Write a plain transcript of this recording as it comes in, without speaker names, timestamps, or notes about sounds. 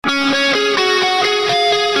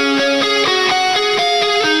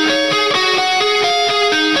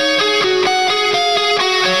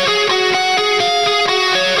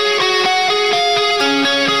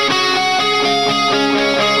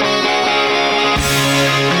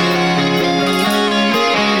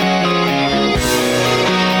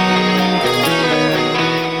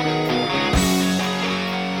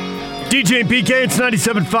PK, it's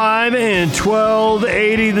 97.5 and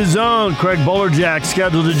 1280 The Zone. Craig Bolerjack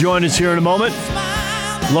scheduled to join us here in a moment.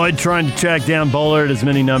 Lloyd trying to track down Bowler at as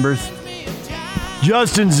many numbers.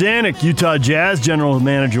 Justin Zanuck, Utah Jazz general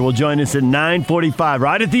manager, will join us at 9:45,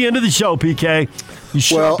 right at the end of the show, PK. You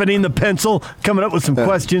sharpening the pencil, coming up with some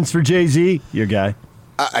questions for Jay-Z, your guy.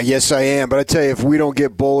 Yes, I am. But I tell you, if we don't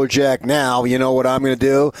get Bolerjack now, you know what I'm going to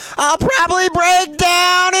do? I'll probably break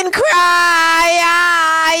down and cry.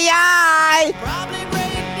 Probably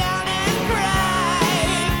break down and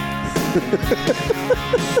cry.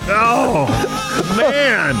 Oh,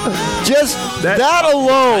 man. Just that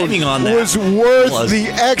alone on that was worth the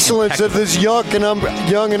excellence of this young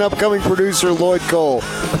and upcoming producer, Lloyd Cole.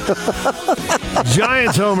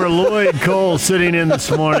 Giants homer Lloyd Cole sitting in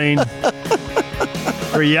this morning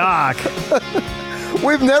for Yak.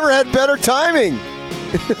 We've never had better timing.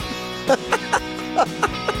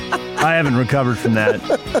 I haven't recovered from that.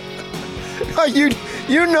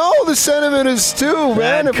 You know the sentiment is too,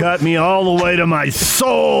 man. That cut me all the way to my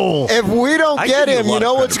soul. If we don't get him, you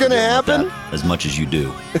know what's going to happen? As much as you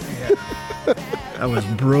do. That was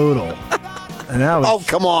brutal. And that was,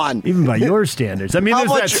 come on. Even by your standards. I mean, how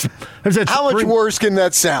much worse can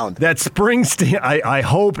that sound? That Springsteen, I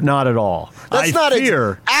hope not at all. That's not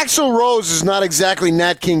fear. Axl Rose is not exactly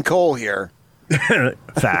Nat King Cole here.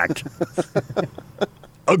 Fact.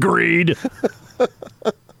 Agreed.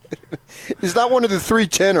 Is that one of the three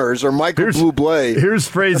tenors or Michael Bublé? Here's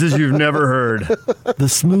phrases you've never heard. The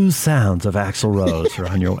smooth sounds of Axl Rose are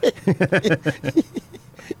on your way.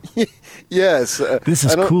 Yes. This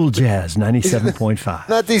is Cool Jazz 97.5.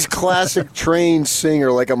 Not these classic trained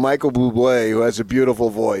singer like a Michael Bublé who has a beautiful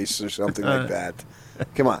voice or something like that.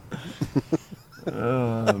 Come on.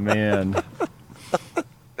 Oh, man.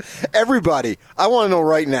 Everybody, I want to know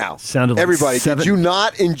right now. Everybody, did you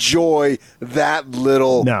not enjoy that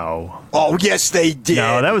little... No. Oh, yes, they did.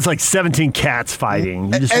 No, that was like 17 cats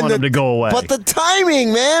fighting. You just want them to go away. But the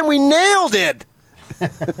timing, man, we nailed it.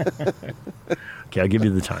 Okay, I'll give you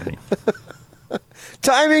the timing.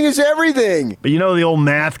 Timing is everything. But you know the old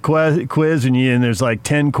math quiz and there's like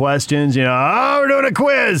 10 questions, we're doing a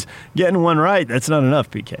quiz. Getting one right, that's not enough,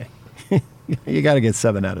 PK. You got to get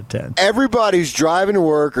 7 out of 10. Everybody's driving to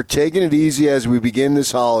work or taking it easy as we begin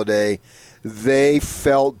this holiday. They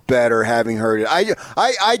felt better having heard it.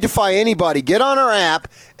 I defy anybody. Get on our app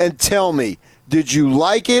and tell me, did you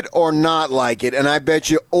like it or not like it? And I bet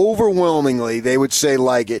you overwhelmingly they would say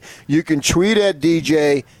like it. You can tweet at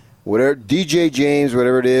DJ James,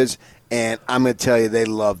 whatever it is, and I'm going to tell you they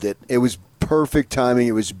loved it. It was perfect timing.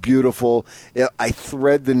 It was beautiful. I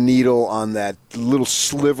thread the needle on that little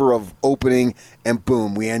sliver of opening, and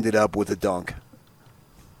boom, we ended up with a dunk.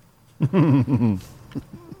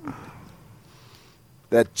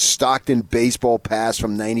 That Stockton baseball pass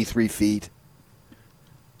from 93 feet.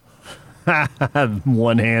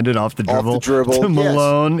 One-handed off the dribble. To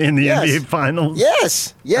Malone in the NBA Finals.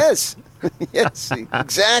 Yes. Yes,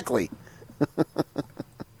 exactly.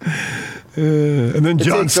 And then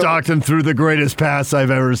John Stockton threw the greatest pass I've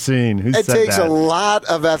ever seen. It takes a lot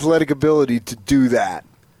of athletic ability to do that.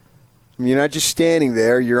 I mean, you're not just standing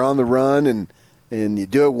there. You're on the run, and you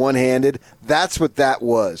do it one-handed. That's what that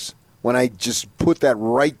was when I just put that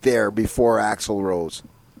right there before Axl Rose.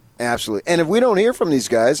 Absolutely. And if we don't hear from these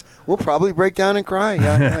guys, we'll probably break down and cry.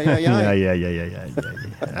 Yeah.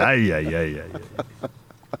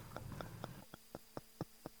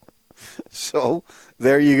 So,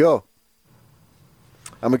 there you go.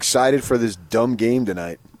 I'm excited for this dumb game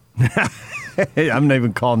tonight. I'm not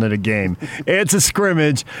even calling it a game. It's a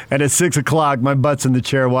scrimmage, and at 6 o'clock, my butt's in the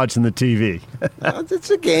chair watching the TV.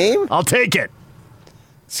 It's a game. I'll take it.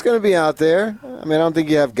 It's going to be out there. I mean, I don't think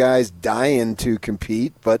you have guys dying to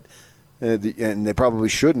compete, but and they probably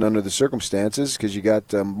shouldn't under the circumstances because you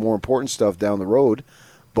got more important stuff down the road.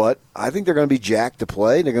 But I think they're going to be jacked to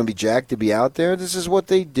play. They're going to be jacked to be out there. This is what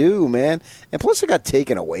they do, man. And plus, it got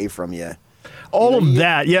taken away from you. All of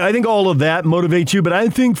that. Yeah, I think all of that motivates you. But I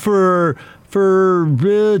think for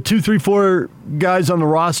 2, 3, 4 guys on the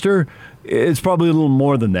roster, it's probably a little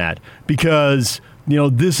more than that. Because,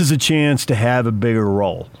 this is a chance to have a bigger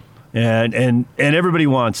role. And everybody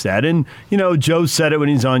wants that. And, Joe said it when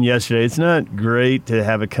he was on yesterday. It's not great to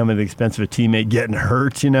have it come at the expense of a teammate getting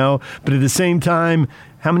hurt, But at the same time,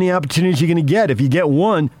 how many opportunities are you going to get? If you get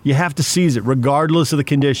one, you have to seize it, regardless of the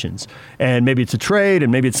conditions. And maybe it's a trade,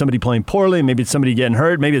 and maybe it's somebody playing poorly, and maybe it's somebody getting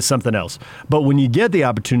hurt, maybe it's something else. But when you get the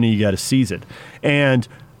opportunity, you got to seize it. And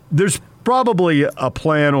there's probably a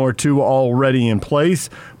plan or two already in place,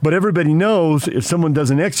 but everybody knows if someone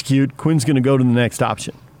doesn't execute, Quinn's going to go to the next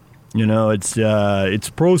option. It's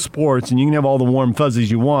pro sports, and you can have all the warm fuzzies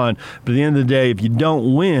you want, but at the end of the day, if you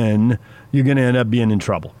don't win, you're going to end up being in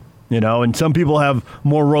trouble. And some people have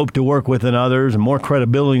more rope to work with than others and more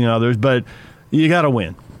credibility than others, but you got to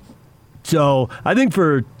win. So I think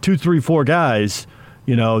for 2, 3, 4 guys,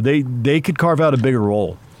 they could carve out a bigger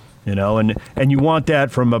role, and you want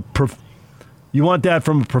that from a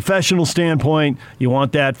professional standpoint. You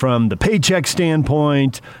want that from the paycheck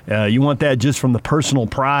standpoint. You want that just from the personal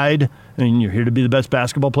pride. I mean, you're here to be the best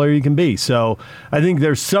basketball player you can be. So I think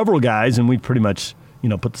there's several guys, and we pretty much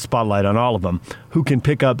put the spotlight on all of them, who can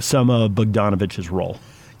pick up some of Bogdanovich's role.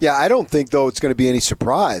 Yeah, I don't think, though, it's going to be any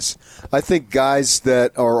surprise. I think guys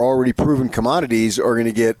that are already proven commodities are going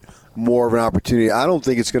to get more of an opportunity. I don't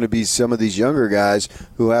think it's going to be some of these younger guys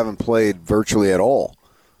who haven't played virtually at all.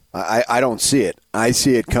 I don't see it. I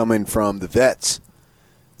see it coming from the vets,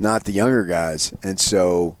 not the younger guys. And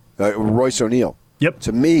so, Royce O'Neal. Yep.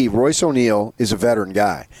 To me, Royce O'Neal is a veteran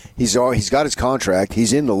guy. He's got his contract.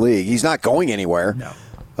 He's in the league. He's not going anywhere.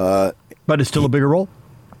 No. But it's still a bigger role?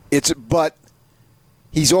 But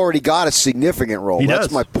he's already got a significant role.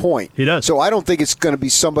 That's my point. He does. So I don't think it's going to be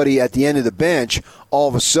somebody at the end of the bench all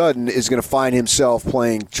of a sudden is going to find himself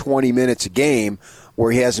playing 20 minutes a game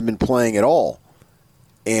where he hasn't been playing at all.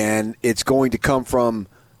 And it's going to come from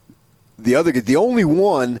the other guy. The only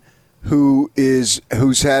one who's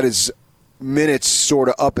had his minutes sort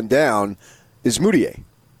of up and down is Moutier.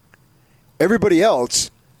 Everybody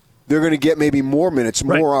else, they're going to get maybe more minutes,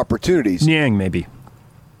 more opportunities. Niang, maybe.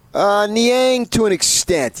 Niang to an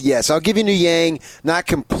extent, yes. I'll give you Niang, not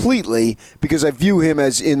completely, because I view him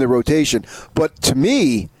as in the rotation. But to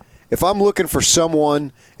me, if I'm looking for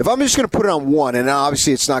someone, if I'm just going to put it on one, and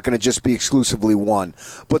obviously it's not going to just be exclusively one,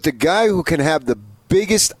 but the guy who can have the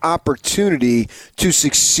biggest opportunity to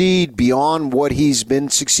succeed beyond what he's been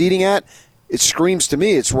succeeding at, it screams to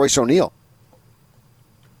me it's Royce O'Neal.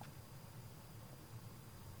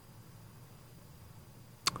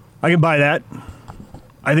 I can buy that.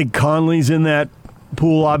 I think Conley's in that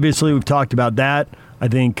pool, obviously. We've talked about that. I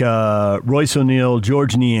think Royce O'Neal,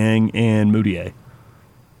 George Niang, and Moutier.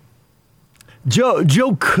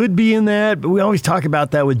 Joe could be in that, but we always talk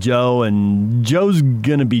about that with Joe, and Joe's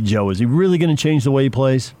going to be Joe. Is he really going to change the way he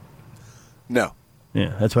plays? No.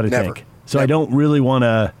 Yeah, that's what I Never. think. So I don't really want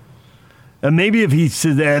to... maybe if he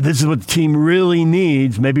says this is what the team really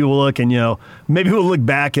needs, maybe we'll look and maybe we'll look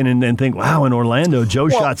back and think, wow, in Orlando, Joe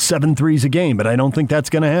shot 7 threes a game, but I don't think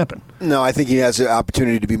that's going to happen. No, I think he has an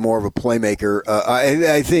opportunity to be more of a playmaker.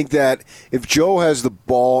 I think that if Joe has the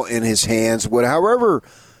ball in his hands,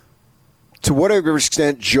 to whatever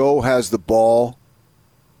extent Joe has the ball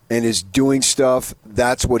and is doing stuff,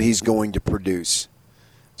 that's what he's going to produce.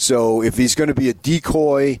 So if he's going to be a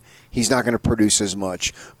decoy, he's not going to produce as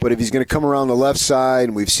much. But if he's going to come around the left side,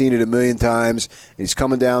 and we've seen it a million times, and he's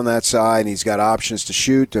coming down that side, and he's got options to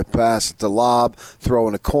shoot, to pass, to lob, throw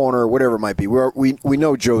in a corner, whatever it might be. We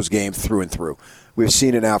know Joe's game through and through. We've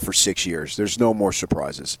seen it now for 6 years. There's no more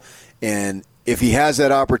surprises. And if he has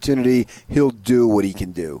that opportunity, he'll do what he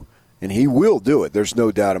can do. And he will do it. There's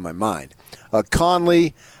no doubt in my mind.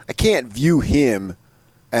 Conley, I can't view him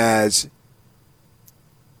as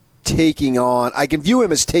taking on. I can view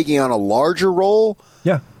him as taking on a larger role.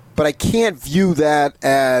 Yeah. But I can't view that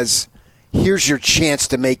as here's your chance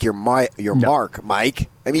to make your mark, Mike.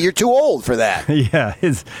 I mean, you're too old for that. Yeah,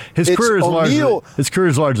 his career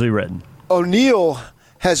is largely written. O'Neal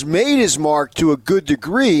has made his mark to a good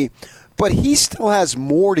degree, but he still has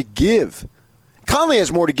more to give. Conley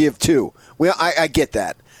has more to give too. I get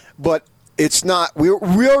that, but it's not. We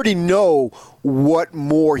already know what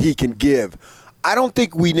more he can give. I don't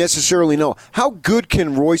think we necessarily know. How good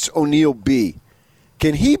can Royce O'Neal be?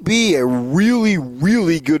 Can he be a really,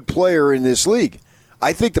 really good player in this league?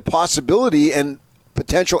 I think the possibility and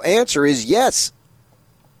potential answer is yes.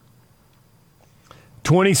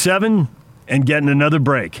 27 and getting another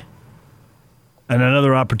break and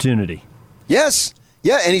another opportunity. Yes.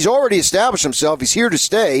 Yeah, and he's already established himself. He's here to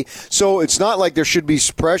stay, so it's not like there should be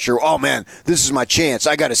pressure. Oh, man, this is my chance.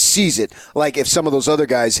 I got to seize it, like if some of those other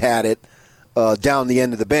guys had it down the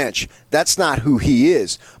end of the bench. That's not who he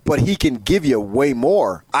is, but he can give you way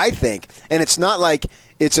more, I think. And it's not like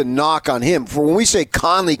it's a knock on him. For when we say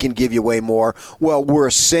Conley can give you way more, well, we're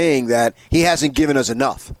saying that he hasn't given us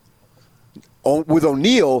enough. With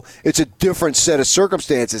O'Neal, it's a different set of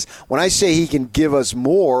circumstances. When I say he can give us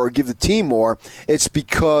more or give the team more, it's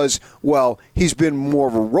because, well, he's been more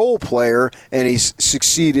of a role player and he's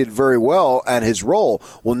succeeded very well at his role.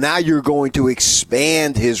 Well, now you're going to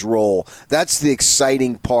expand his role. That's the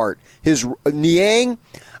exciting part. His Niang,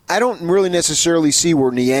 I don't really necessarily see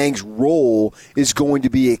where Niang's role is going to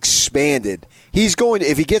be expanded. He's going to,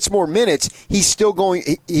 if he gets more minutes, he's still going,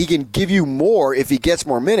 he can give you more if he gets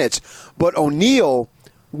more minutes. But O'Neal,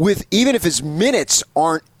 even if his minutes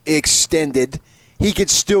aren't extended, he could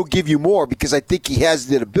still give you more because I think he has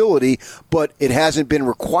that ability, but it hasn't been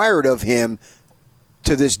required of him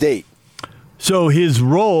to this date. So his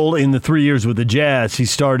role in the 3 years with the Jazz, he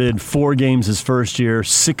started 4 games his first year,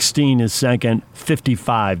 16 his second,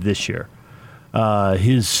 55 this year.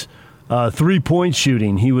 His 3-point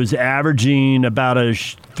shooting, he was averaging about a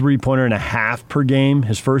 3-pointer and a half per game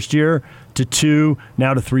his first year to 2,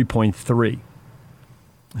 now to 3.3.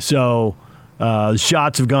 So the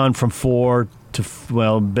shots have gone from 4 to,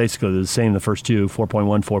 well, basically the same the first 2,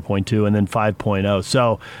 4.1, 4.2, and then 5.0.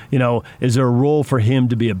 So, is there a role for him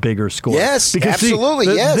to be a bigger scorer? Yes, because absolutely,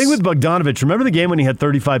 the yes. thing with Bogdanovich, remember the game when he had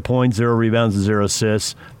 35 points, 0 rebounds, and 0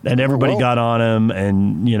 assists, and everybody got on him,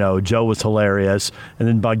 and, Joe was hilarious, and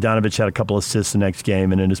then Bogdanovich had a couple assists the next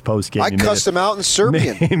game, and in his postgame, I cussed him out in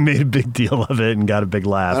Serbian. He made a big deal of it and got a big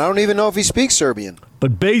laugh. And I don't even know if he speaks Serbian.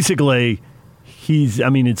 But basically, it's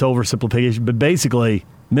oversimplification, but basically,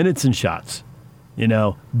 minutes and shots.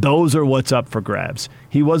 Those are what's up for grabs.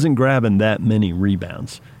 He wasn't grabbing that many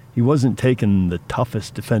rebounds. He wasn't taking the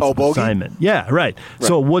toughest defensive assignment. Yeah, right.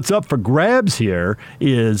 So what's up for grabs here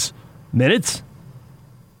is minutes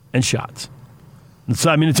and shots. And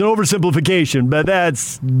so, it's an oversimplification, but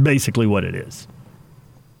that's basically what it is.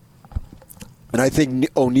 And I think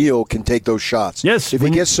O'Neal can take those shots. Yes. If he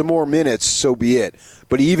gets some more minutes, so be it.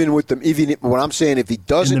 But even what I'm saying, if he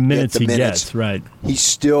doesn't get the minutes, right. he's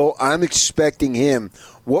still. I'm expecting him.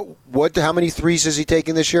 How many threes has he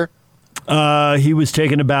taken this year? He was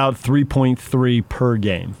taking about 3.3 per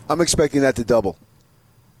game. I'm expecting that to double.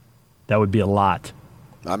 That would be a lot.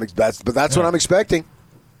 That's what I'm expecting.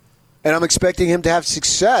 And I'm expecting him to have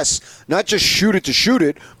success, not just shoot it to shoot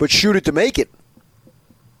it, but shoot it to make it.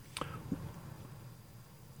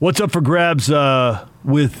 What's up for grabs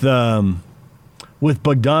with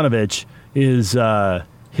Bogdanovich is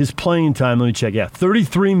his playing time. Let me check. Yeah,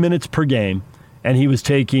 33 minutes per game, and he was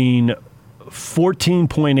taking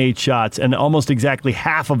 14.8 shots, and almost exactly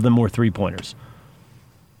half of them were three-pointers.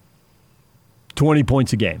 20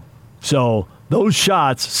 points a game. So those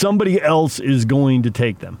shots, somebody else is going to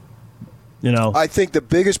take them. I think the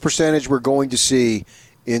biggest percentage we're going to see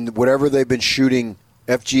in whatever they've been shooting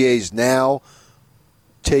FGAs now,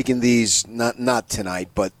 taking these not tonight,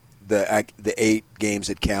 but the 8 games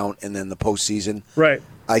that count, and then the postseason. Right.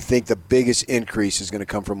 I think the biggest increase is going to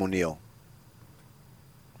come from O'Neal.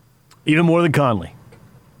 Even more than Conley.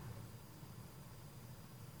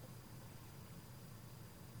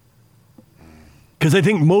 Because I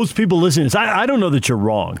think most people listening to this, I don't know that you're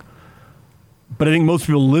wrong, but I think most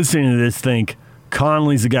people listening to this think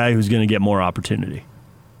Conley's the guy who's going to get more opportunity.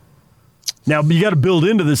 Now, you got to build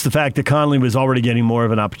into this the fact that Conley was already getting more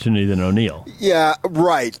of an opportunity than O'Neal. Yeah,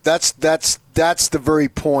 right. That's the very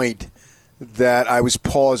point that I was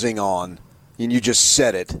pausing on, and you just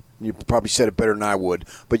said it. You probably said it better than I would.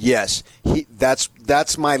 But yes,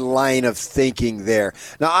 that's my line of thinking there.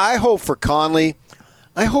 Now, I hope for Conley,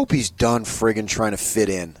 I hope he's done friggin' trying to fit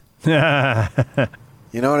in. You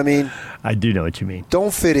know what I mean? I do know what you mean.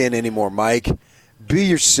 Don't fit in anymore, Mike. Be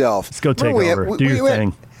yourself. Let's go take over. Do your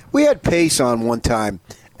thing. We had Pace on one time,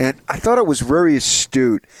 and I thought it was very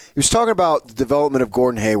astute. He was talking about the development of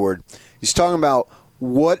Gordon Hayward. He's talking about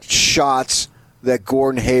what shots that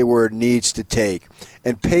Gordon Hayward needs to take.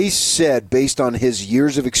 And Pace said, based on his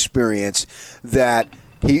years of experience, that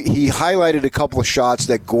he highlighted a couple of shots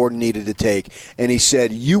that Gordon needed to take. And he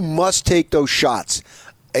said, you must take those shots.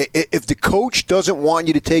 If the coach doesn't want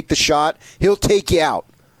you to take the shot, he'll take you out.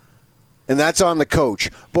 And that's on the coach.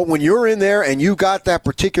 But when you're in there and you got that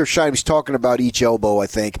particular shot, he's talking about each elbow, I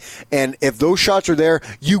think. And if those shots are there,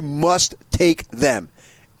 you must take them.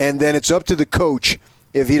 And then it's up to the coach.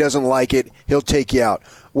 If he doesn't like it, he'll take you out.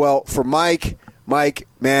 Well, for Mike,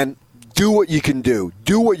 man, do what you can do.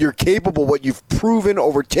 Do what you're capable, what you've proven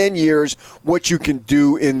over 10 years, what you can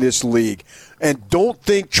do in this league. And don't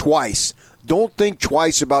think twice. Don't think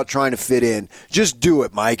twice about trying to fit in. Just do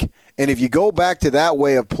it, Mike. And if you go back to that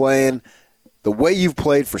way of playing, the way you've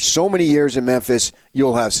played for so many years in Memphis,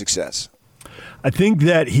 you'll have success. I think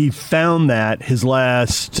that he found that his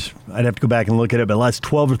last, I'd have to go back and look at it, but last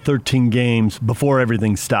 12 or 13 games before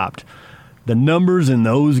everything stopped. The numbers in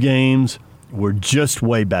those games were just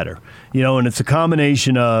way better. And it's a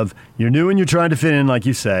combination of you're new and you're trying to fit in, like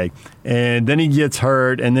you say, and then he gets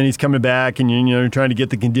hurt, and then he's coming back, and you're trying to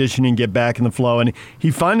get the conditioning, get back in the flow, and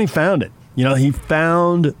he finally found it. He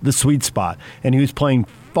found the sweet spot, and he was playing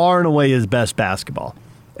far and away his best basketball.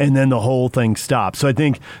 and then the whole thing stops. So I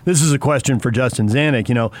think this is a question for Justin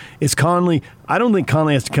Zanuck. Is Conley – I don't think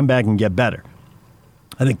Conley has to come back and get better.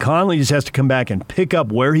 I think Conley just has to come back and pick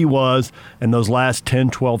up where he was in those last 10,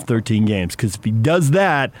 12, 13 games. Because if he does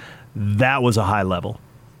that, that was a high level.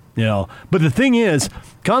 But the thing is,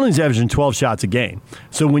 Conley's averaging 12 shots a game.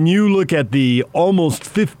 So when you look at the almost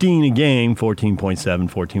 15 a game,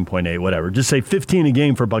 14.7, 14.8, whatever, just say 15 a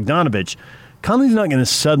game for Bogdanovich, Conley's not going to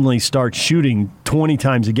suddenly start shooting 20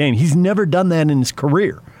 times a game. He's never done that in his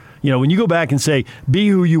career. When you go back and say, be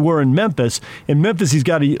who you were in Memphis he's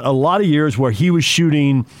got a lot of years where he was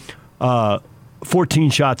shooting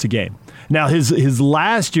 14 shots a game. Now, his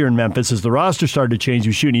last year in Memphis, as the roster started to change, he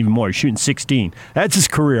was shooting even more. He was shooting 16. That's his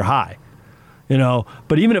career high.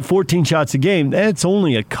 But even at 14 shots a game, that's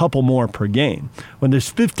only a couple more per game. When there's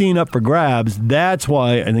 15 up for grabs, that's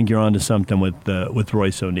why I think you're onto something with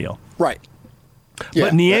Royce O'Neal. Right. Yeah,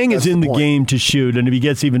 but Niang is in the point. game to shoot, and if he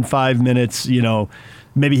gets even 5 minutes,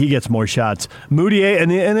 maybe he gets more shots. Moutier,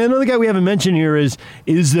 and another guy we haven't mentioned here is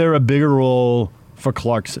there a bigger role for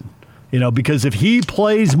Clarkson? Because if he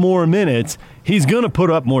plays more minutes, he's going to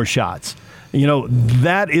put up more shots.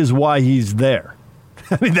 That is why he's there.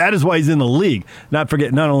 That is why he's in the league. Not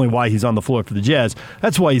only why he's on the floor for the Jazz,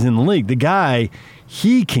 that's why he's in the league. The guy,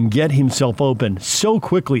 he can get himself open so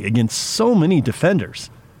quickly against so many defenders.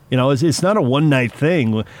 It's not a one-night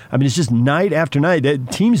thing. It's just night after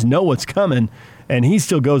night. Teams know what's coming, and he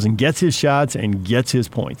still goes and gets his shots and gets his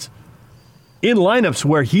points. In lineups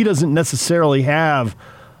where he doesn't necessarily have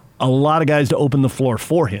a lot of guys to open the floor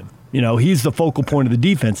for him. He's the focal point of the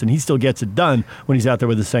defense, and he still gets it done when he's out there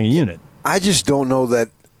with the second unit. I just don't know that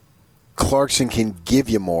Clarkson can give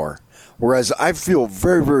you more, whereas I feel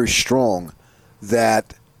very, very strong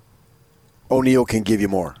that O'Neal can give you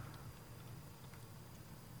more.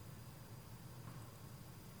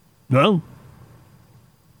 Well,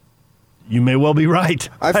 you may well be right.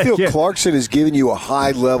 I feel Clarkson has given you a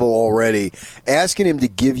high level already. Asking him to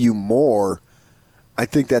give you more, I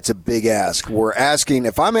think that's a big ask.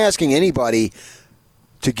 If I'm asking anybody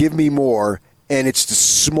to give me more, and it's the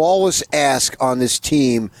smallest ask on this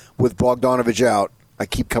team with Bogdanovich out, I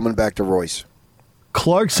keep coming back to Royce.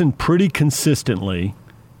 Clarkson pretty consistently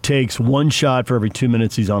takes one shot for every 2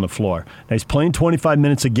 minutes he's on the floor. Now, he's playing 25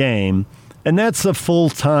 minutes a game, and that's a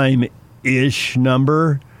full-time-ish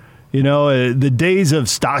number. The days of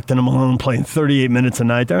Stockton and Malone playing 38 minutes a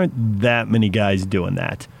night, there aren't that many guys doing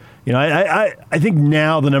that. I think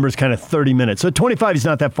now the number is kind of 30 minutes. So 25 is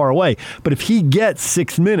not that far away. But if he gets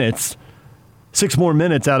 6 more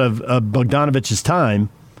minutes out of Bogdanovich's time,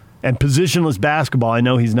 and positionless basketball, I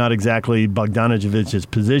know he's not exactly Bogdanovich's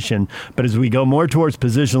position, but as we go more towards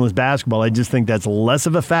positionless basketball, I just think that's less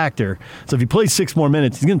of a factor. So if he plays 6 more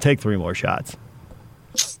minutes, he's going to take 3 more shots.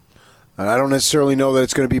 And I don't necessarily know that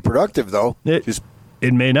it's going to be productive, though.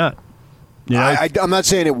 It may not. I'm not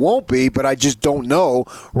saying it won't be, but I just don't know,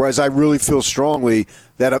 whereas I really feel strongly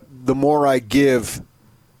that the more I give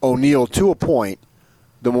O'Neal to a point,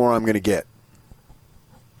 the more I'm going to get.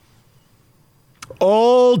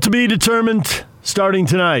 All to be determined starting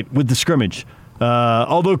tonight with the scrimmage.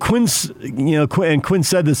 Although Quinn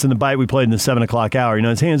said this in the bite we played in the 7 o'clock hour,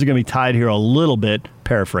 his hands are going to be tied here a little bit,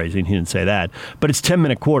 paraphrasing, he didn't say that, but it's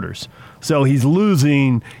 10-minute quarters. So he's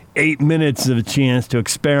losing 8 minutes of a chance to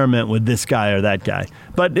experiment with this guy or that guy.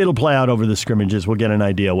 But it'll play out over the scrimmages. We'll get an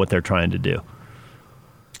idea what they're trying to do.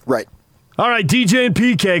 Right. All right, DJ and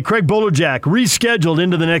PK, Craig Bolerjack, rescheduled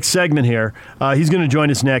into the next segment here. He's going to join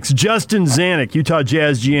us next. Justin Zanuck, Utah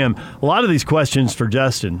Jazz GM. A lot of these questions for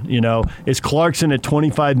Justin, is Clarkson at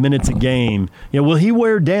 25 minutes a game? Will he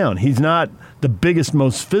wear down? He's not the biggest,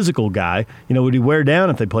 most physical guy. Would he wear down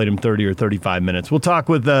if they played him 30 or 35 minutes? We'll talk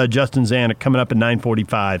with Justin Zanuck coming up at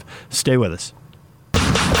 9:45. Stay with us.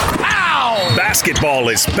 Basketball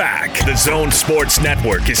is back. The Zone Sports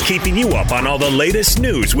Network is keeping you up on all the latest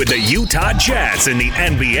news with the Utah Jazz and the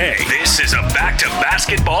NBA. This is a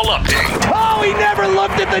back-to-basketball update. Oh, he never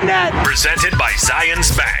looked at the net. Presented by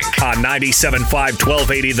Zions Bank on 97.5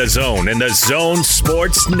 1280 The Zone and the Zone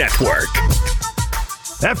Sports Network.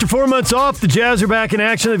 After 4 months off, the Jazz are back in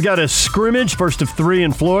action. They've got a scrimmage, first of 3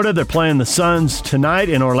 in Florida. They're playing the Suns tonight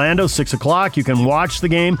in Orlando, 6 o'clock. You can watch the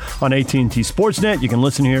game on AT&T Sportsnet. You can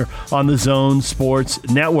listen here on the Zone Sports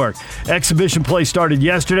Network. Exhibition play started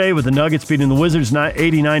yesterday with the Nuggets beating the Wizards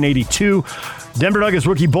 89-82. Denver Nuggets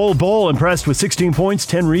rookie Bol impressed with 16 points,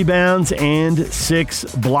 10 rebounds, and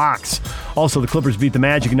 6 blocks. Also, the Clippers beat the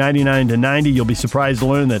Magic 99-90. You'll be surprised to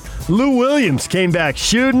learn that Lou Williams came back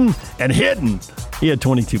shooting and hitting. He had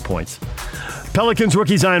 22 points. Pelicans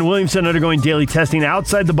rookie Zion Williamson undergoing daily testing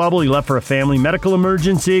outside the bubble. He left for a family medical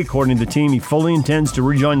emergency. According to the team, he fully intends to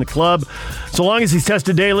rejoin the club. So long as he's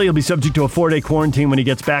tested daily, he'll be subject to a 4-day quarantine when he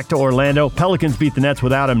gets back to Orlando. Pelicans beat the Nets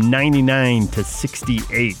without him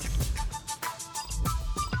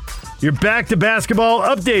 99-68. Your Back to Basketball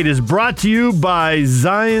update is brought to you by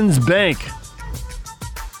Zions Bank.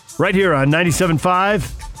 Right here on 97.5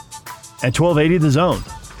 at 1280 The Zone.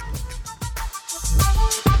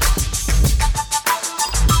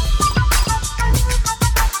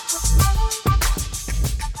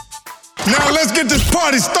 Now let's get this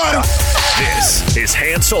party started. This is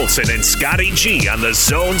Hans Olsen and Scotty G on the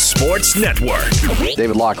Zone Sports Network.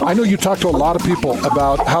 David Locke. I know you talk to a lot of people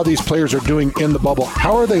about how these players are doing in the bubble.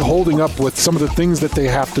 How are they holding up with some of the things that they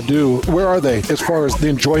have to do? Where are they as far as the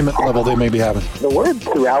enjoyment level they may be having? The word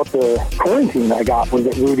throughout the quarantine I got was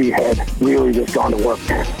that Rudy had really just gone to work.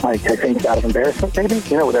 Like, I think out of embarrassment, maybe,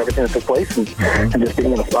 with everything that took place and just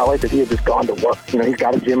being in the spotlight, that he had just gone to work. He's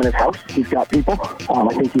got a gym in his house. He's got people. I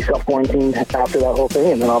think he self-quarantined after that whole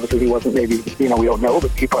thing, and then obviously he wasn't maybe, we don't know,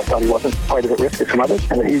 but people thought he wasn't quite as at risk as some others,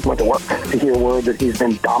 and that he went to work. To hear word that he's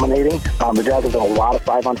been dominating. The Jazz have done a lot of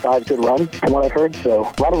 5-on-5 good runs, from what I've heard,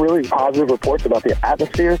 so a lot of really positive reports about the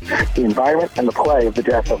atmosphere, the environment, and the play of the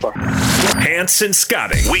Jazz so far. Hans and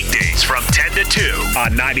Scotty, weekdays from 10 to 2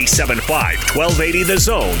 on 97.5, 1280 The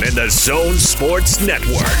Zone and the Zone Sports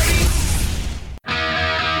Network.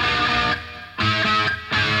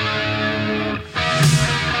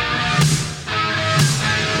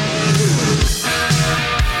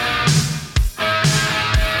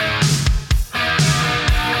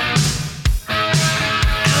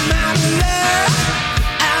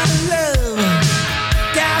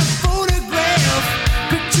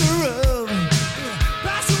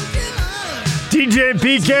 DJ and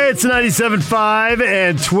PK, it's 97.5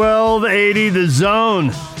 and 1280 The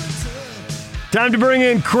Zone. Time to bring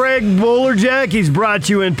in Craig Bolerjack. He's brought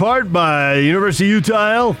to you in part by University of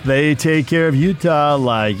Utah Health. They take care of Utah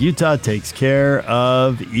like Utah takes care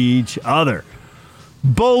of each other.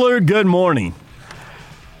 Bowler, good morning.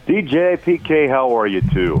 DJ, PK, how are you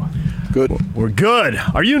two? Good. We're good.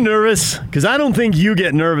 Are you nervous? Because I don't think you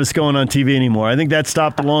get nervous going on TV anymore. I think that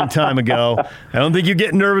stopped a long time ago. I don't think you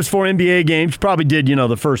get nervous for NBA games. You probably did,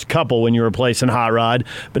 the first couple when you were replacing Hot Rod.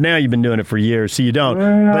 But now you've been doing it for years, so you don't.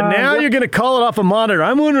 But now you're going to call it off a monitor.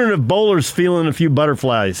 I'm wondering if Bowler's feeling a few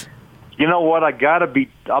butterflies. You know what?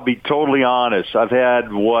 I'll be totally honest. I've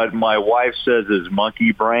had what my wife says is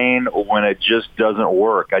monkey brain when it just doesn't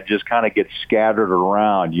work. I just kind of get scattered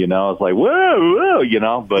around, It's like, whoa,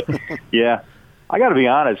 but yeah, I got to be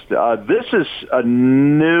honest. This is a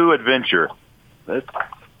new adventure. This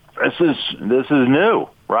is new,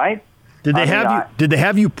 right? Did they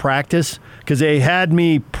have you practice? Because they had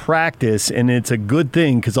me practice, and it's a good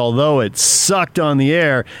thing because although it sucked on the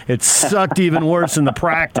air, it sucked even worse in the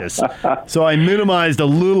practice. So I minimized a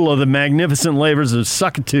little of the magnificent labors of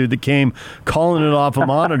suckitude that came calling it off a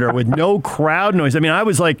monitor with no crowd noise. I mean, I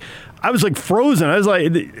was like frozen. I was like,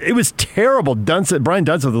 it was terrible. Brian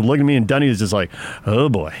Dunseth was looking at me, and Dunny was just like, oh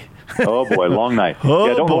boy. Oh, boy, long night.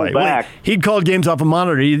 Don't hold back. He'd called games off a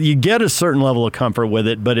monitor. You get a certain level of comfort with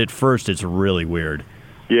it, but at first it's really weird.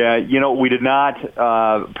 Yeah, we did not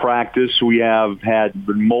practice. We have had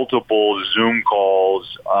multiple Zoom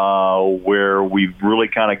calls where we've really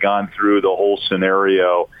kind of gone through the whole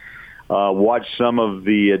scenario. Watched some of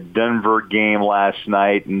the Denver game last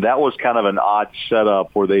night, and that was kind of an odd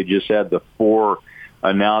setup where they just had the 4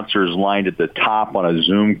 announcers lined at the top on a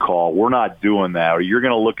Zoom call. We're not doing that. You're going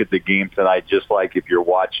to look at the game tonight just like if you're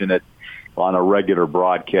watching it on a regular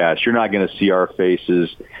broadcast. You're not going to see our faces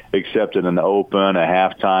except in an open, a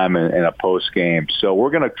halftime, and a post-game. So we're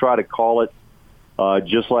going to try to call it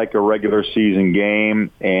just like a regular season game,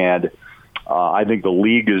 and I think the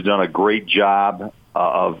league has done a great job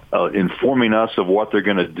of informing us of what they're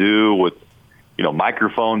going to do with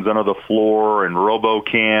microphones under the floor and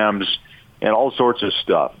robocams and all sorts of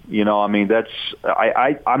stuff.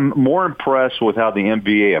 I'm more impressed with how the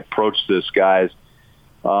NBA approached this, guys.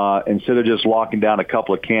 Instead of just locking down a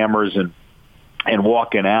couple of cameras and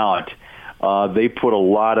walking out, they put a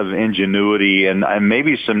lot of ingenuity and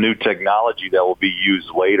maybe some new technology that will be used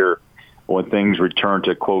later when things return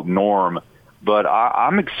to, quote, norm. But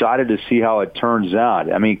I'm excited to see how it turns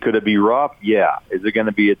out. I mean, could it be rough? Yeah. Is it going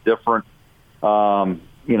to be a different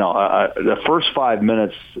the first 5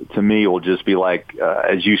 minutes to me will just be like,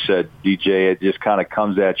 as you said, DJ, it just kind of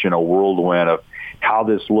comes at you in a whirlwind of how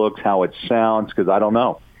this looks, how it sounds, because I don't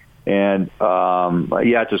know. And,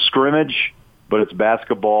 it's a scrimmage, but it's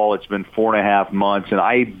basketball. It's been 4.5 months, and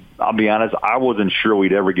I'll be honest, I wasn't sure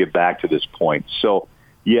we'd ever get back to this point. So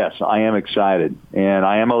Yes, I am excited, and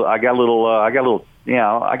I got a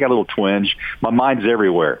little twinge. My mind's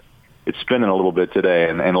everywhere. It's spinning a little bit today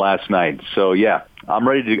and last night. So yeah, I'm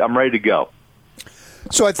ready to go.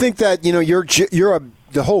 So I think that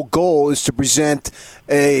the whole goal is to present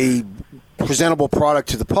a presentable product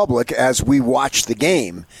to the public as we watch the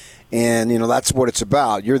game, and that's what it's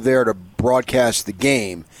about. You're there to broadcast the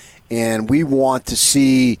game, and we want to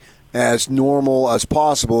see as normal as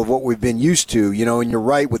possible of what we've been used to, and you're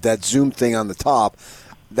right with that Zoom thing on the top.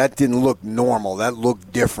 That didn't look normal. That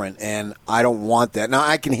looked different, and I don't want that. Now,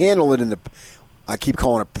 I can handle it I keep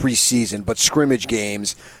calling it preseason, but scrimmage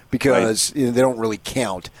games because they don't really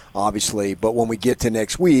count, obviously. But when we get to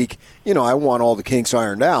next week, I want all the kinks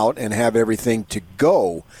ironed out and have everything to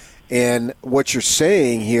go. And what you're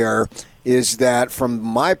saying here is that from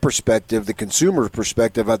my perspective, the consumer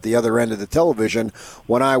perspective at the other end of the television,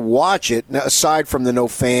 when I watch it, now aside from the no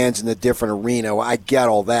fans and the different arena, I get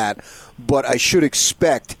all that, but I should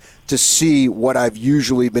expect to see what I've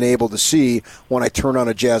usually been able to see when I turn on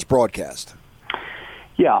a Jazz broadcast.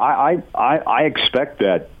 Yeah, I expect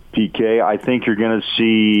that, PK. I think you're going to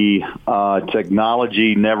see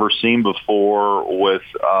technology never seen before with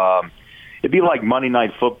it'd be like Monday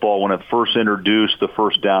Night Football when it first introduced the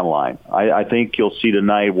first down line. I think you'll see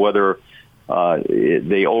tonight whether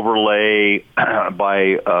they overlay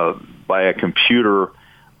by a computer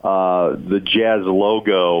the Jazz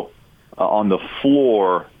logo on the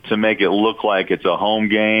floor to make it look like it's a home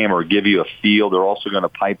game or give you a feel. They're also going to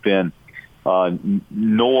pipe in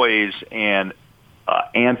noise and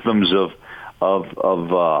anthems of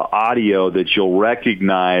audio that you'll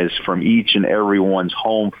recognize from each and everyone's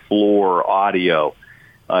home floor audio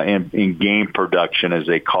in game production, as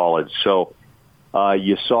they call it. So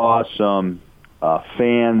you saw some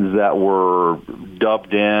fans that were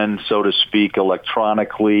dubbed in, so to speak,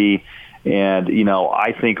 electronically. And,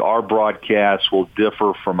 I think our broadcast will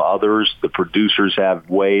differ from others. The producers have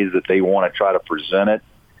ways that they want to try to present it.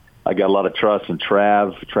 I got a lot of trust in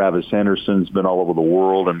Travis Henderson's been all over the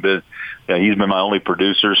world, and he's been my only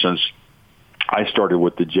producer since I started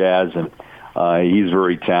with the Jazz, and he's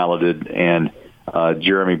very talented. And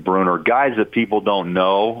Jeremy Bruner, guys that people don't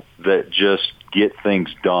know that just get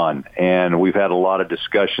things done. And we've had a lot of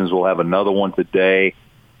discussions. We'll have another one today,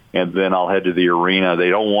 and then I'll head to the arena.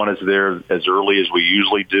 They don't want us there as early as we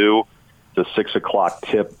usually do. It's a 6 o'clock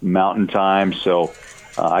tip Mountain Time, so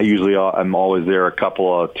I'm always there a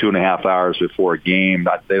couple of 2.5 hours before a game.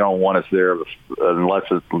 They don't want us there unless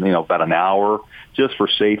it's about an hour, just for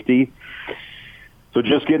safety. So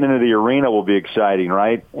just getting into the arena will be exciting,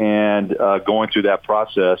 right? And going through that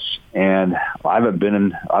process. And I've been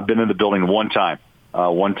in the building one time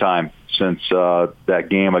since that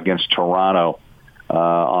game against Toronto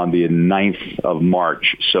on the 9th of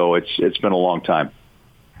March. So it's been a long time.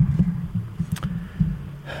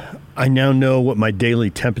 I now know what my daily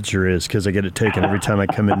temperature is because I get it taken every time I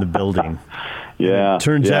come in the building. Yeah.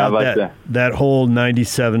 Turns out that whole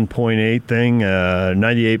 97.8 thing,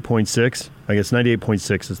 98.6, I guess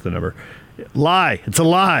 98.6 is the number. Lie. It's a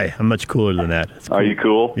lie. I'm much cooler than that. Cool. Are you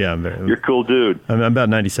cool? Yeah. You're a cool dude. I'm about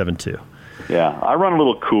 97 too. Yeah. I run a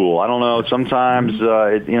little cool. I don't know. Sometimes,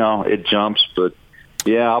 it jumps, but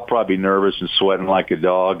yeah, I'll probably be nervous and sweating like a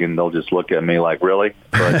dog, and they'll just look at me like, really?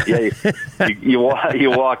 But yeah, you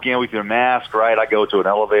walk in with your mask, right? I go to an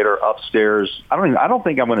elevator upstairs. I don't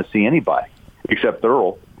think I'm going to see anybody except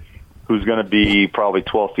Earl, who's going to be probably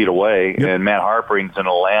 12 feet away, and Matt Harpering's in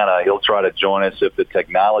Atlanta. He'll try to join us if the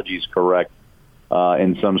technology is correct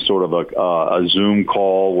in some sort of a Zoom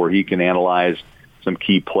call where he can analyze some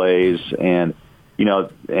key plays. And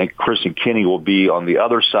and Chris and Kenny will be on the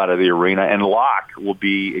other side of the arena, and Locke will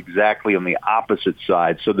be exactly on the opposite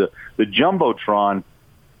side. So the Jumbotron,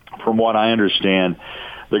 from what I understand,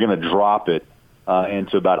 they're going to drop it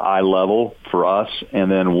into about eye level for us,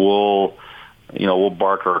 and then we'll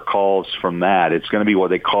bark our calls from that. It's going to be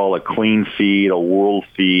what they call a clean feed, a world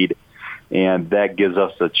feed, and that gives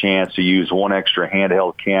us a chance to use one extra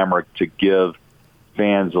handheld camera to give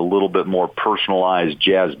fans a little bit more personalized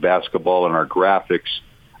Jazz basketball, and our graphics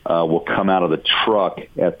will come out of the truck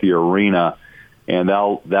at the arena, and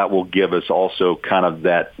that will give us also kind of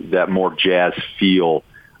that more Jazz feel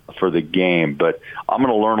for the game. But I'm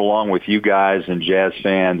going to learn along with you guys and Jazz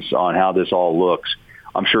fans on how this all looks.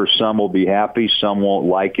 I'm sure some will be happy, some won't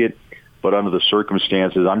like it, but under the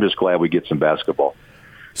circumstances, I'm just glad we get some basketball.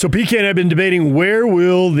 So PK and I have been debating where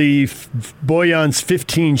will the Bojan's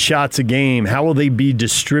 15 shots a game, how will they be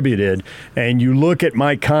distributed? And you look at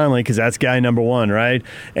Mike Conley, because that's guy number one, right?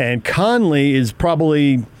 And Conley is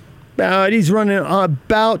probably He's running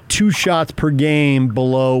about 2 shots per game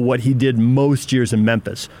below what he did most years in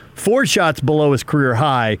Memphis. 4 shots below his career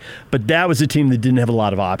high, but that was a team that didn't have a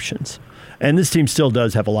lot of options. And this team still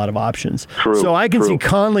does have a lot of options. So I can see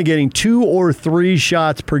Conley getting 2 or 3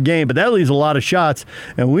 shots per game, but that leaves a lot of shots.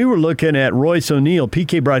 And we were looking at Royce O'Neal.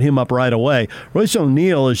 PK brought him up right away. Royce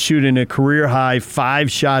O'Neal is shooting a career-high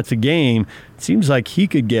 5 shots a game. It seems like he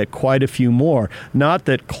could get quite a few more. Not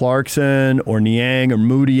that Clarkson or Niang or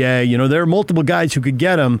Moutier, there are multiple guys who could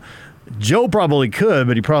get him. Joe probably could,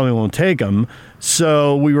 but he probably won't take him.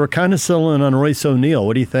 So we were kind of settling on Royce O'Neal.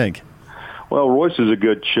 What do you think? Well, Royce is a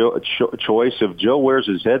good choice. If Joe wears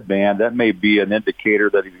his headband, that may be an indicator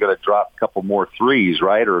that he's going to drop a couple more threes,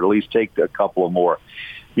 right, or at least take a couple of more.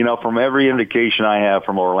 From every indication I have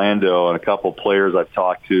from Orlando and a couple of players I've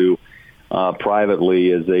talked to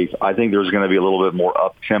privately, I think there's going to be a little bit more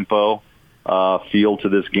up-tempo feel to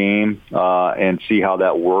this game and see how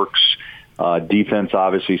that works. Defense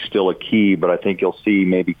obviously still a key, but I think you'll see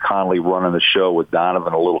maybe Conley running the show with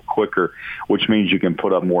Donovan a little quicker, which means you can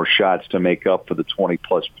put up more shots to make up for the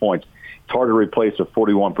 20-plus points. It's hard to replace a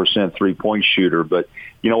 41% three-point shooter, but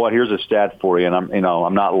you know what? Here's a stat for you, and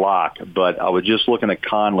I'm not locked, but I was just looking at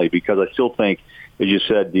Conley because I still think, as you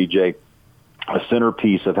said, DJ, a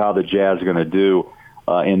centerpiece of how the Jazz are going to do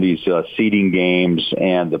in these seeding games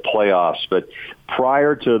and the playoffs. But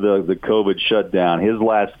prior to the COVID shutdown, his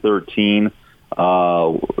last 13,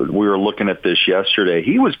 we were looking at this yesterday,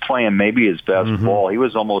 he was playing maybe his best ball. He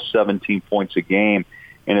was almost 17 points a game,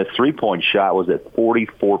 and his three-point shot was at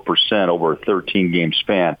 44% over a 13-game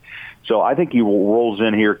span. So I think he rolls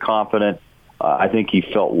in here confident. I think he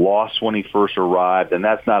felt lost when he first arrived, and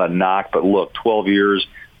that's not a knock, but look, 12 years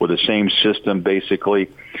with the same system basically.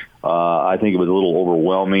 I think it was a little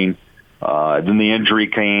overwhelming. Then the injury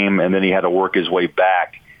came, and then he had to work his way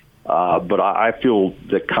back. But I feel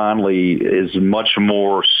that Conley is much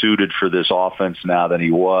more suited for this offense now than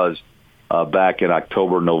he was back in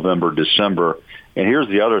October, November, December. And here's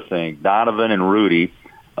the other thing. Donovan and Rudy,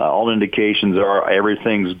 all indications are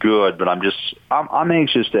everything's good, but I'm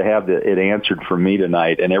anxious to have it answered for me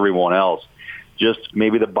tonight and everyone else. Just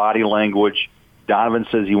maybe the body language. Donovan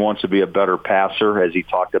says he wants to be a better passer, as he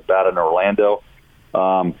talked about in Orlando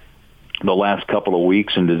the last couple of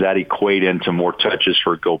weeks, and does that equate into more touches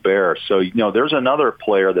for Gobert? So, there's another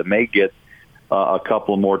player that may get a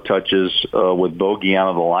couple more touches with Bogey out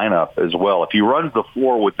of the lineup as well. If he runs the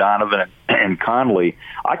floor with Donovan and Conley,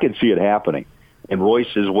 I can see it happening. And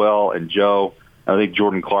Royce as well, and Joe. I think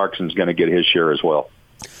Jordan Clarkson's going to get his share as well.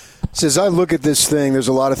 So as I look at this thing, there's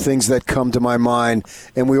a lot of things that come to my mind,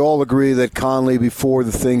 and we all agree that Conley, before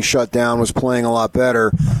the thing shut down, was playing a lot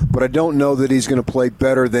better, but I don't know that he's going to play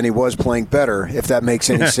better than he was playing better, if that makes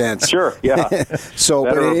any sense. Sure, yeah. So,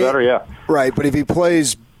 better, yeah. Right, but if he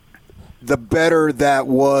plays the better that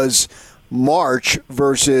was March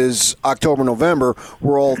versus October, November,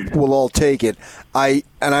 we'll all take it. I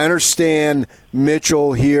understand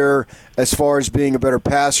Mitchell here as far as being a better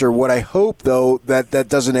passer. What I hope, though, that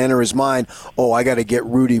doesn't enter his mind, I got to get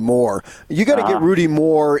Rudy more. You got to get Rudy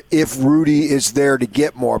more if Rudy is there to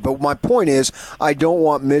get more. But my point is, I don't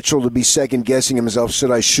want Mitchell to be second-guessing himself.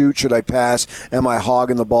 Should I shoot? Should I pass? Am I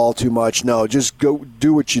hogging the ball too much? No, just go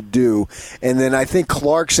do what you do. And then I think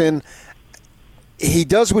Clarkson, he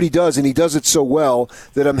does what he does, and he does it so well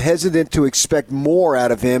that I'm hesitant to expect more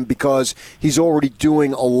out of him because he's already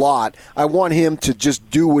doing a lot. I want him to just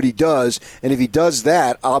do what he does, and if he does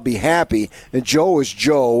that, I'll be happy. And Joe is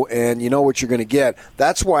Joe, and you know what you're going to get.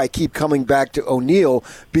 That's why I keep coming back to O'Neal,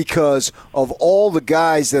 because of all the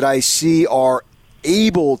guys that I see are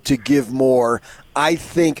able to give more, I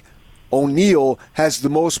think O'Neal has the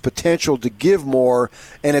most potential to give more,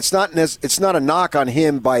 and it's not a knock on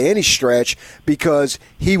him by any stretch, because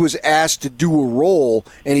he was asked to do a role,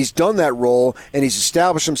 and he's done that role, and he's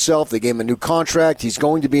established himself. They gave him a new contract. He's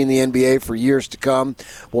going to be in the NBA for years to come.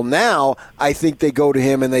 Well, now I think they go to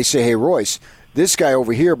him and they say, hey, Royce, this guy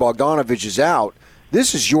over here, Bogdanovich, is out.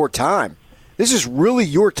 This is your time. This is really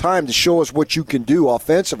your time to show us what you can do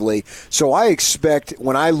offensively. So I expect,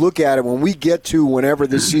 when I look at it, when we get to whenever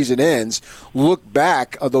this season ends, look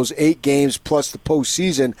back at those 8 games plus the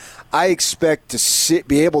postseason, I expect to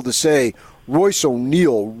be able to say Royce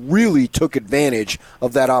O'Neal really took advantage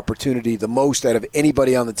of that opportunity the most out of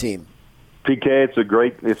anybody on the team. PK, it's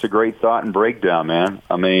a great thought and breakdown, man.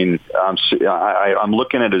 I mean, I'm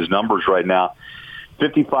looking at his numbers right now.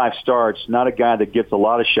 55 starts, not a guy that gets a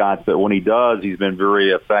lot of shots, but when he does, he's been very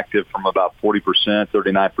effective from about 40%,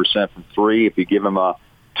 39% from three. If you give him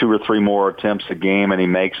 2 or 3 more attempts a game and he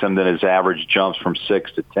makes them, then his average jumps from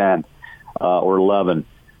 6 to 10 or 11.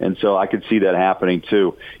 And so I could see that happening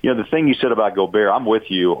too. The thing you said about Gobert, I'm with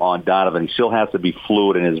you on Donovan. He still has to be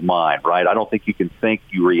fluid in his mind, right? I don't think you can think,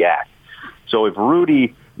 you react. So if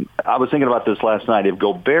Rudy, I was thinking about this last night, if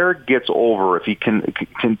Gobert gets over, if he can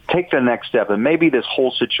take the next step, and maybe this whole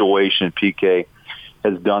situation, PK,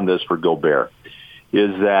 has done this for Gobert,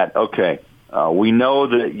 is that, okay, we know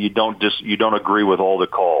that you don't agree with all the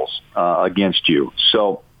calls against you.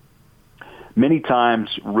 So many times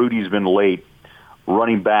Rudy's been late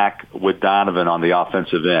running back with Donovan on the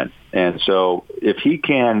offensive end. And so if he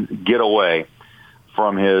can get away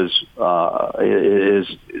from his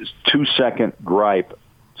 2-second gripe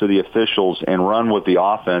to the officials and run with the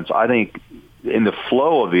offense, I think in the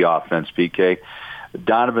flow of the offense, PK,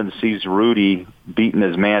 Donovan sees Rudy beating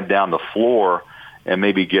his man down the floor and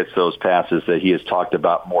maybe gets those passes that he has talked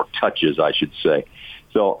about, more touches, I should say.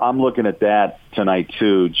 So I'm looking at that tonight,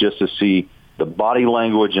 too, just to see the body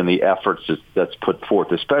language and the efforts that's put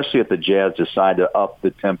forth, especially if the Jazz decide to up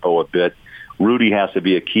the tempo a bit. Rudy has to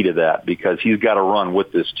be a key to that because he's got to run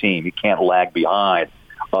with this team. He can't lag behind,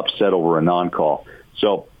 upset over a non-call.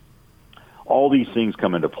 So all these things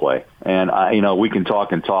come into play. And, we can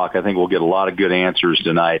talk and talk. I think we'll get a lot of good answers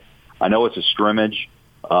tonight. I know it's a scrimmage,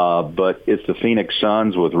 but it's the Phoenix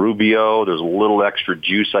Suns with Rubio. There's a little extra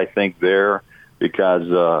juice, I think, there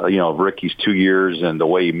because, of Ricky's 2 years and the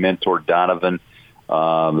way he mentored Donovan. The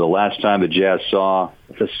last time the Jazz saw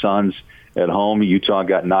the Suns at home, Utah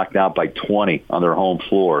got knocked out by 20 on their home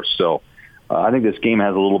floor. So I think this game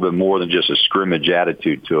has a little bit more than just a scrimmage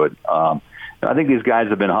attitude to it. I think these guys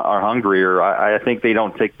are hungrier. I think they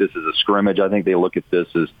don't take this as a scrimmage. I think they look at this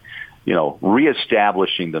as,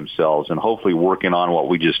 reestablishing themselves and hopefully working on what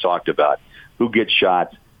we just talked about. Who gets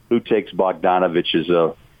shots, who takes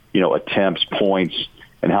Bogdanovich's, attempts, points,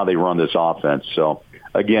 and how they run this offense. So,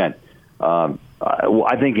 again, I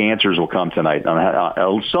think answers will come tonight.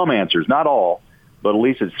 Some answers, not all, but at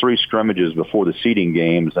least it's 3 scrimmages before the seeding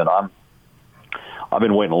games, and I've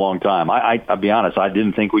been waiting a long time. I'll be honest, I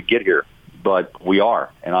didn't think we'd get here, but we are,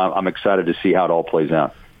 and I'm excited to see how it all plays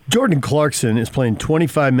out. Jordan Clarkson is playing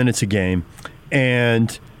 25 minutes a game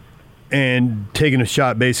and taking a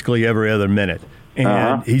shot basically every other minute.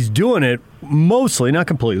 And he's doing it mostly, not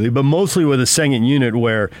completely, but mostly with a second unit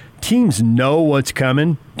where teams know what's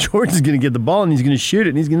coming. Jordan's going to get the ball, and he's going to shoot it,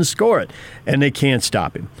 and he's going to score it, and they can't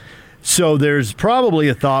stop him. So there's probably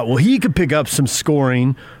a thought, well, he could pick up some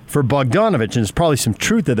scoring for Bogdanovic, and there's probably some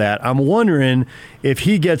truth to that. I'm wondering if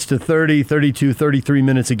he gets to 30, 32, 33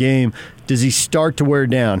 minutes a game, does he start to wear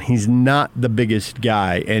down? He's not the biggest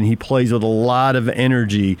guy, and he plays with a lot of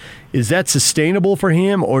energy. Is that sustainable for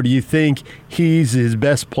him, or do you think he's his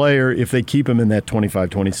best player if they keep him in that 25,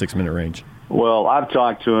 26-minute range? Well, I've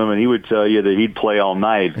talked to him, and he would tell you that he'd play all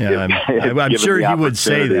night. Yeah, I'm sure he would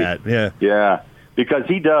say that. Yeah. Because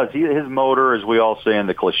he does. His motor, as we all say in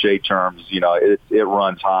the cliche terms, it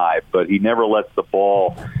runs high, but he never lets the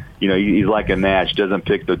ball, he's like a Nash, doesn't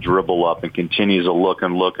pick the dribble up and continues to look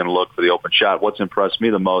and look and look for the open shot. What's impressed me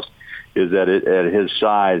the most is that at his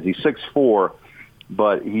size, he's 6'4",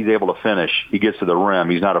 but he's able to finish. He gets to the rim.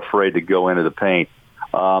 He's not afraid to go into the paint.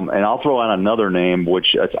 And I'll throw out another name,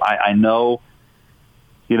 which I know,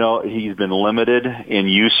 he's been limited in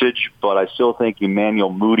usage, but I still think Emmanuel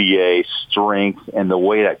Mudiay's strength and the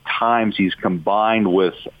way at times he's combined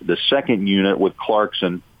with the second unit with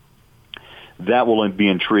Clarkson, that will be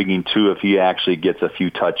intriguing too if he actually gets a few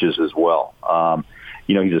touches as well.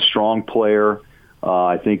 He's a strong player.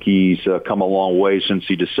 I think he's come a long way since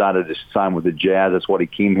he decided to sign with the Jazz. That's what he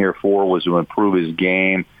came here for, was to improve his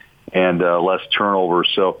game and less turnovers.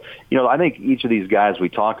 So, I think each of these guys we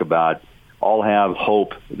talk about all have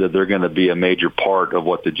hope that they're going to be a major part of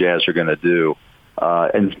what the Jazz are going to do.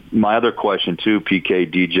 And my other question, too,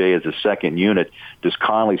 PK, DJ, is the second unit. Does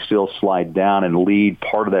Conley still slide down and lead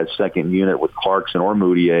part of that second unit with Clarkson or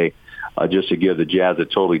Mudiay just to give the Jazz a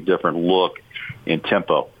totally different look in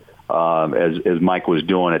tempo, as Mike was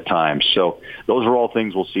doing at times? So those are all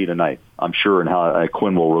things we'll see tonight, I'm sure, and how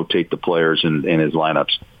Quinn will rotate the players in his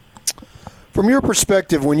lineups. From your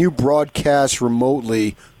perspective, when you broadcast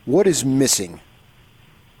remotely, what is missing?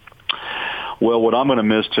 Well, what I'm going to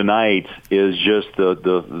miss tonight is just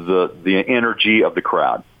the energy of the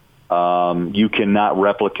crowd. You cannot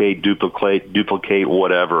replicate, duplicate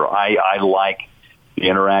whatever. I like the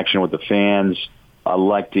interaction with the fans. I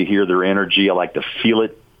like to hear their energy. I like to feel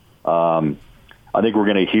it. I think we're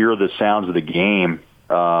going to hear the sounds of the game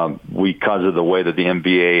because of the way that the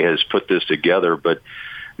NBA has put this together. But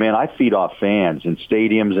man, I feed off fans in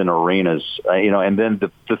stadiums and arenas, and then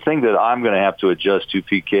the thing that I'm going to have to adjust to,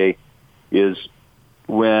 PK, is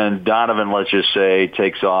when Donovan, let's just say,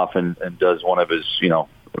 takes off and does one of his,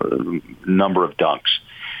 number of dunks.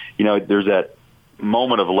 There's that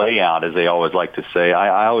moment of layout, as they always like to say.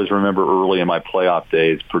 I always remember early in my playoff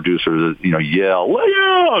days, producers, yell,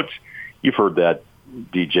 layout! You've heard that,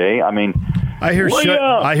 DJ. I mean, I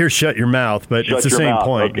hear shut your mouth, but it's the same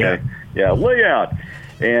point. Okay. Yeah, layout.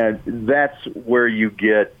 And that's where you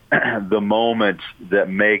get the moment that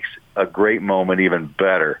makes a great moment even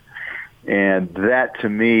better. And that, to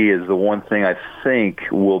me, is the one thing I think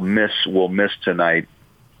we'll miss tonight.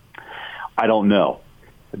 I don't know.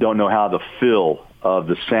 I don't know how the feel of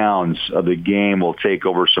the sounds of the game will take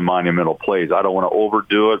over some monumental plays. I don't want to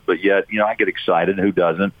overdo it, but yet, I get excited. Who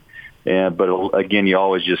doesn't? But again, you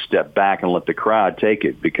always just step back and let the crowd take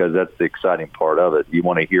it, because that's the exciting part of it. You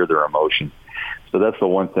want to hear their emotion. So that's the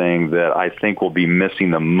one thing that I think we'll be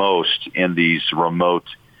missing the most in these remote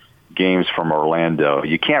games from Orlando.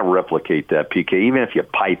 You can't replicate that, PK, even if you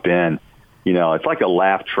pipe in. It's like a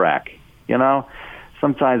laugh track.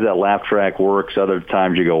 Sometimes that laugh track works. Other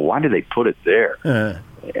times you go, why did they put it there?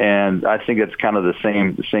 And I think it's kind of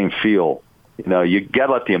the same feel. You got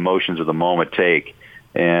to let the emotions of the moment take.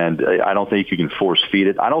 And I don't think you can force feed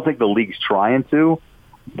it. I don't think the league's trying to.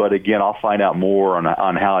 But again, I'll find out more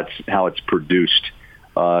on how it's produced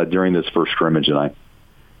during this first scrimmage tonight.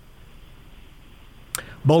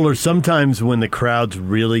 Bowler, sometimes when the crowd's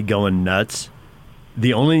really going nuts,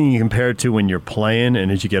 the only thing you compare it to when you're playing,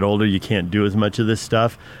 and as you get older, you can't do as much of this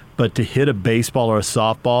stuff, but to hit a baseball or a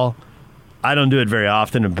softball, I don't do it very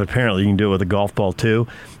often, but apparently you can do it with a golf ball too,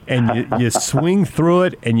 and you swing through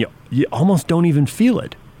it, and you almost don't even feel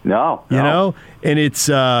it. No. And it's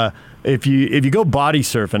if you go body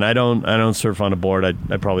surfing, I don't surf on a board.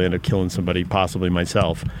 I'd probably end up killing somebody, possibly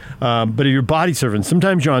myself. But if you're body surfing,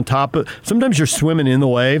 sometimes you're on top of. Sometimes you're swimming in the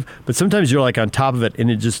wave, but sometimes you're like on top of it, and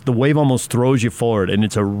the wave almost throws you forward, and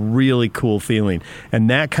it's a really cool feeling. And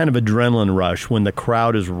that kind of adrenaline rush when the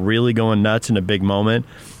crowd is really going nuts in a big moment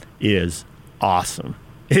is awesome.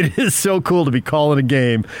 It is so cool to be calling a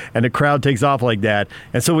game and the crowd takes off like that.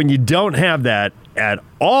 And so when you don't have that at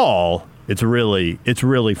all, it's really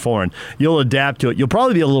foreign. You'll adapt to it. You'll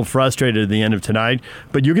probably be a little frustrated at the end of tonight,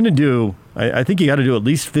 but you're going to do, I think you got to do at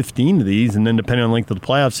least 15 of these, and then depending on the length of the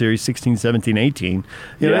playoff series, 16, 17, 18.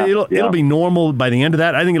 It'll be normal by the end of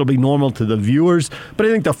that. I think it'll be normal to the viewers, but I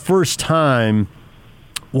think the first time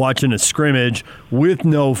watching a scrimmage with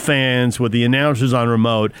no fans, with the announcers on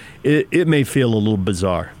remote, it may feel a little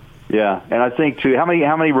bizarre. Yeah, and I think, too, how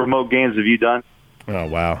many remote games have you done? Oh,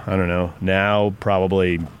 wow. I don't know. Now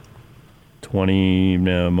probably 20,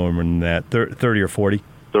 no, more than that, 30 or 40.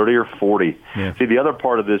 30 or 40. Yeah. See, the other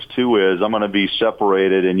part of this, too, is I'm going to be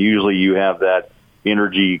separated, and usually you have that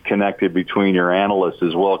energy connected between your analysts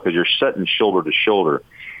as well, because you're sitting shoulder to shoulder,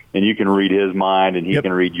 and you can read his mind, and he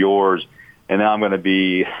can read yours. And now I'm going to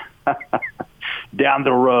be down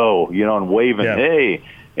the row, and waving, hey.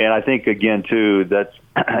 And I think, again, too, that's,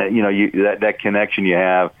 that connection you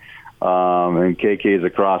have. And KK is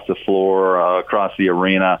across the floor, across the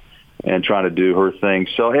arena, and trying to do her thing.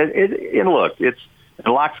 So, look,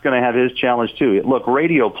 Locke's going to have his challenge, too. Look,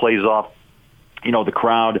 radio plays off, the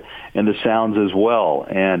crowd and the sounds as well.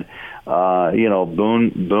 And,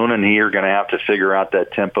 Boone and he are going to have to figure out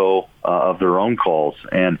that tempo of their own calls.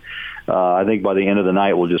 And I think by the end of the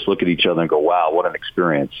night, we'll just look at each other and go, wow, what an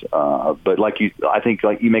experience. But I think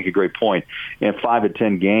you make a great point. In 5 to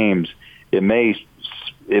 10 games, it may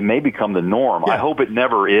become the norm. Yeah. I hope it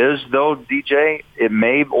never is, though, DJ. It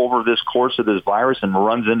may over this course of this virus and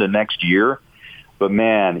runs into next year. But,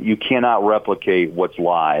 man, you cannot replicate what's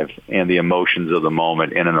live and the emotions of the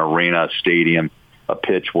moment in an arena, a stadium, a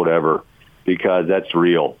pitch, whatever, because that's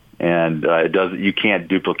real. And you can't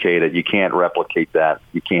duplicate it. You can't replicate that.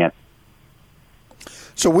 You can't.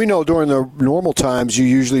 So we know during the normal times you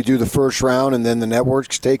usually do the first round and then the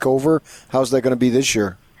networks take over. How's that going to be this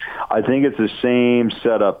year? I think it's the same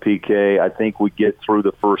setup, PK. I think we get through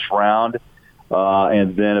the first round,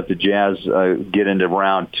 and then if the Jazz get into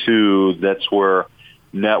round 2, that's where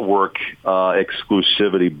network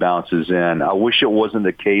exclusivity bounces in. I wish it wasn't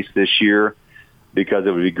the case this year because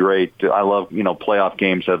it would be great. I love, playoff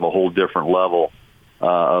games have a whole different level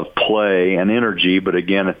of play and energy, but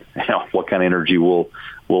again, what kind of energy will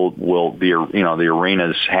the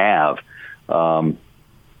arenas have?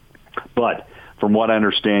 But from what I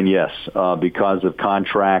understand, yes, because of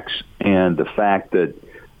contracts and the fact that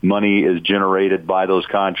money is generated by those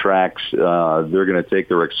contracts, they're going to take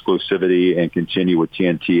their exclusivity and continue with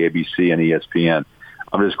TNT, ABC, and ESPN.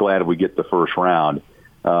 I'm just glad we get the first round,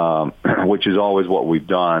 which is always what we've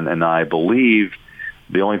done. And I believe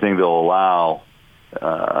the only thing they'll allow,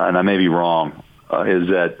 and I may be wrong, is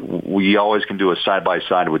that we always can do a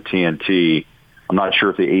side-by-side with TNT I'm not sure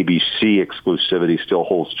if the ABC exclusivity still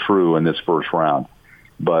holds true in this first round,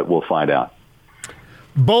 but we'll find out.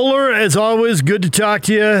 Bowler, as always, good to talk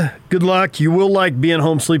to you. Good luck. You will like being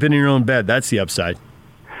home sleeping in your own bed. That's the upside.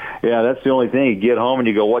 Yeah, that's the only thing. You get home and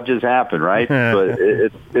you go, what just happened, right? But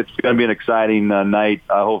it's going to be an exciting night.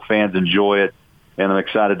 I hope fans enjoy it, and I'm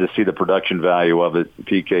excited to see the production value of it.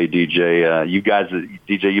 PK, DJ, you guys,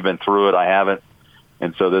 DJ, you've been through it. I haven't.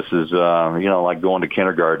 And so this is, like going to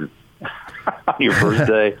kindergarten on your first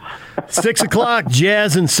day. 6 o'clock,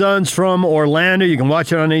 Jazz and Suns from Orlando. You can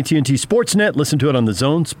watch it on AT&T Sportsnet. Listen to it on the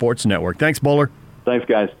Zone Sports Network. Thanks, Bowler. Thanks,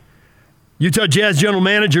 guys. Utah Jazz General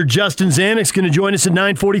Manager Justin Zanik's going to join us at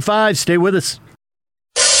 9:45. Stay with us.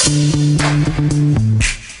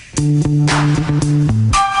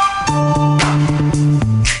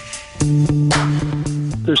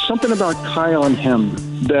 There's something about Kyle and him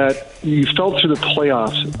that you felt through the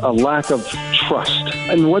playoffs, a lack of trust.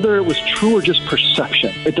 And whether it was true or just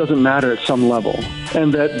perception, it doesn't matter at some level.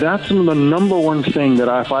 And that's the number one thing that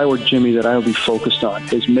if I were Jimmy, that I would be focused on,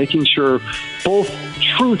 is making sure both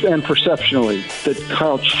truth and perceptionally that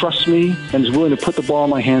Kyle trusts me and is willing to put the ball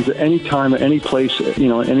in my hands at any time, at any place,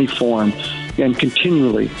 in any form. And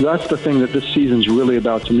continually. That's the thing that this season's really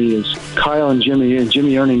about to me, is Kyle and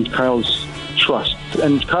Jimmy earning Kyle's trust.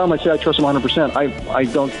 And Kyle might say, I trust him 100%. I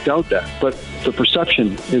don't doubt that. But the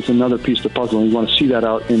perception is another piece of the puzzle, and we want to see that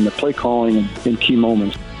out in the play calling and in key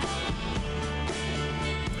moments.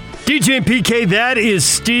 DJ and PK, that is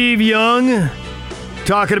Steve Young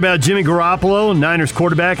talking about Jimmy Garoppolo, Niners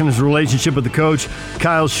quarterback, and his relationship with the coach,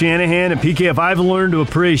 Kyle Shanahan. And PK, if I've learned to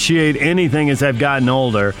appreciate anything as I've gotten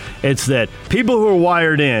older, it's that people who are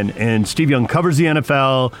wired in, and Steve Young covers the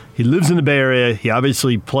NFL, he lives in the Bay Area, he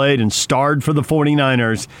obviously played and starred for the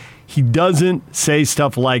 49ers, he doesn't say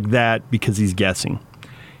stuff like that because he's guessing.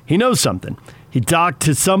 He knows something. He talked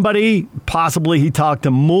to somebody, possibly he talked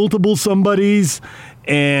to multiple somebodies,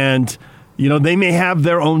 and they may have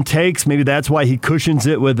their own takes. Maybe that's why he cushions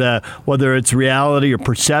it with whether it's reality or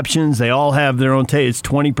perceptions. They all have their own take. It's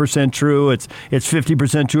 20% true. It's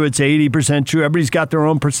 50% true. It's 80% true. Everybody's got their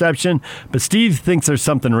own perception. But Steve thinks there's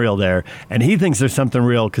something real there, and he thinks there's something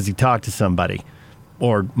real because he talked to somebody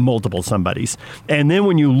or multiple somebodies. And then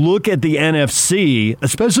when you look at the NFC,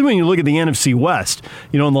 especially when you look at the NFC West,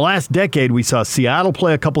 in the last decade we saw Seattle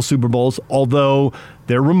play a couple Super Bowls, although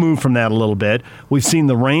they're removed from that a little bit. We've seen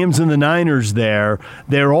the Rams and the Niners there.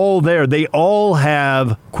 They're all there. They all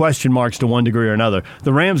have question marks to one degree or another.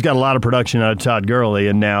 The Rams got a lot of production out of Todd Gurley,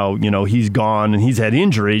 and now, he's gone, and he's had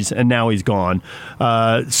injuries, and now he's gone.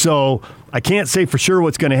 So I can't say for sure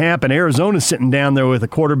what's going to happen. Arizona's sitting down there with a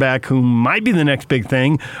quarterback who might be the next big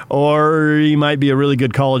thing, or he might be a really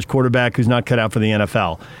good college quarterback who's not cut out for the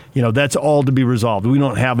NFL. That's all to be resolved. We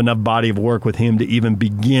don't have enough body of work with him to even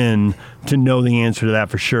begin to know the answer to that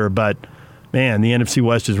for sure. But, man, the NFC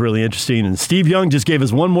West is really interesting. And Steve Young just gave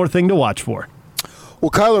us one more thing to watch for.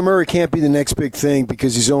 Well, Kyler Murray can't be the next big thing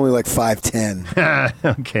because he's only like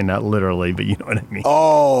 5'10". Okay, not literally, but you know what I mean.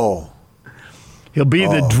 Oh. He'll be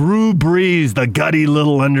the Drew Brees, the gutty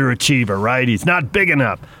little underachiever, right? He's not big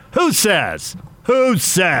enough. Who says? Who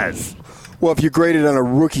says? Well, if you graded on a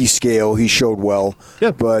rookie scale, he showed well.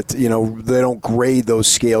 Yep. But, they don't grade those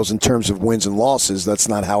scales in terms of wins and losses. That's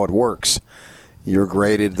not how it works. You're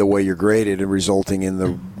graded the way you're graded and resulting in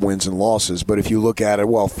the wins and losses. But if you look at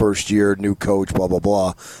it, first year, new coach, blah, blah,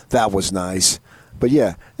 blah, that was nice. But,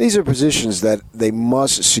 yeah, these are positions that they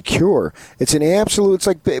must secure. It's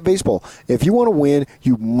like baseball. If you want to win,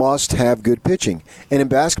 you must have good pitching. And in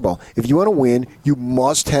basketball, if you want to win, you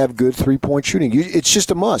must have good three-point shooting. It's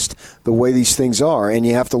just a must, the way these things are. And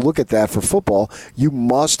you have to look at that for football. You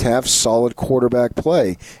must have solid quarterback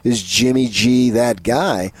play. Is Jimmy G that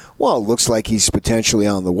guy? Well, it looks like he's potentially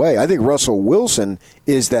on the way. I think Russell Wilson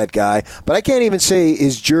is that guy. But I can't even say,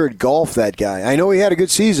 is Jared Goff that guy? I know he had a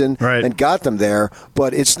good season and got them there.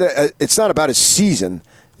 But it's not about his season.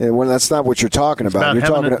 And that's not what you're talking about. It's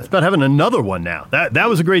about having another one now. That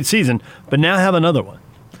was a great season, but now have another one.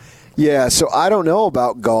 Yeah, so I don't know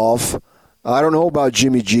about Goff. I don't know about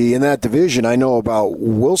Jimmy G. In that division, I know about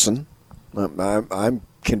Wilson. I'm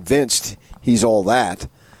convinced he's all that.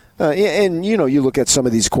 And, you look at some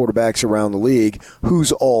of these quarterbacks around the league,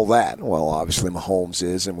 who's all that? Well, obviously Mahomes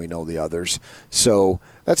is, and we know the others. So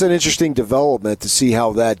that's an interesting development to see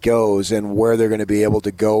how that goes and where they're going to be able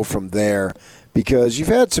to go from there. Because you've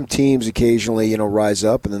had some teams occasionally, rise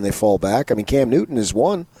up and then they fall back. I mean, Cam Newton is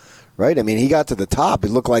one, right? I mean, he got to the top.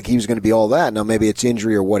 It looked like he was going to be all that. Now, maybe it's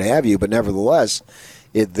injury or what have you, but nevertheless,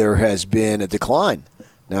 there has been a decline.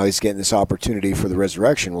 Now he's getting this opportunity for the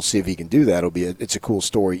resurrection. We'll see if he can do that. It's a cool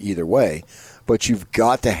story either way. But you've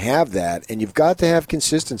got to have that, and you've got to have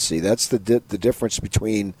consistency. That's the difference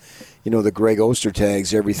between, the Greg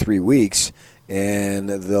Ostertags every 3 weeks and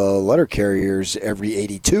the letter carriers every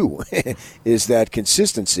 82 is that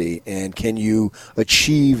consistency. And can you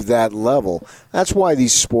achieve that level? That's why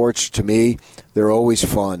these sports, to me, they're always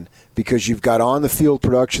fun, because you've got on-the-field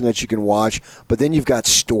production that you can watch, but then you've got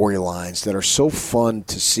storylines that are so fun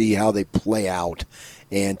to see how they play out.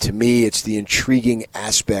 And to me, it's the intriguing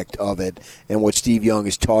aspect of it. And what Steve Young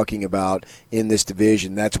is talking about in this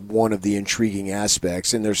division, that's one of the intriguing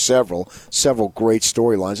aspects. And there's several great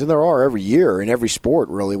storylines. And there are every year in every sport,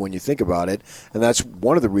 really, when you think about it. And that's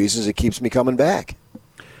one of the reasons it keeps me coming back.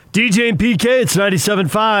 DJ and PK, it's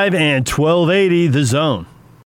 97.5 and 1280 The Zone.